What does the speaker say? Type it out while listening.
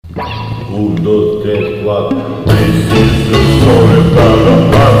Um, dois, três, quatro. This is the story about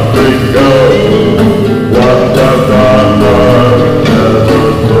Africa. What the dollar never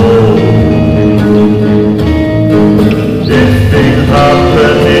told. This thing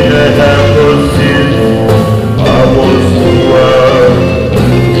happened in a embassy. I was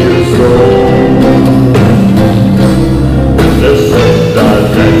 12 years old. The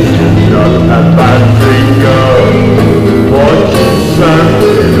soldiers executed at Africa. What you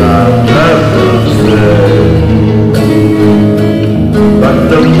said I never said, but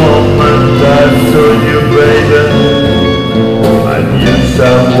the moment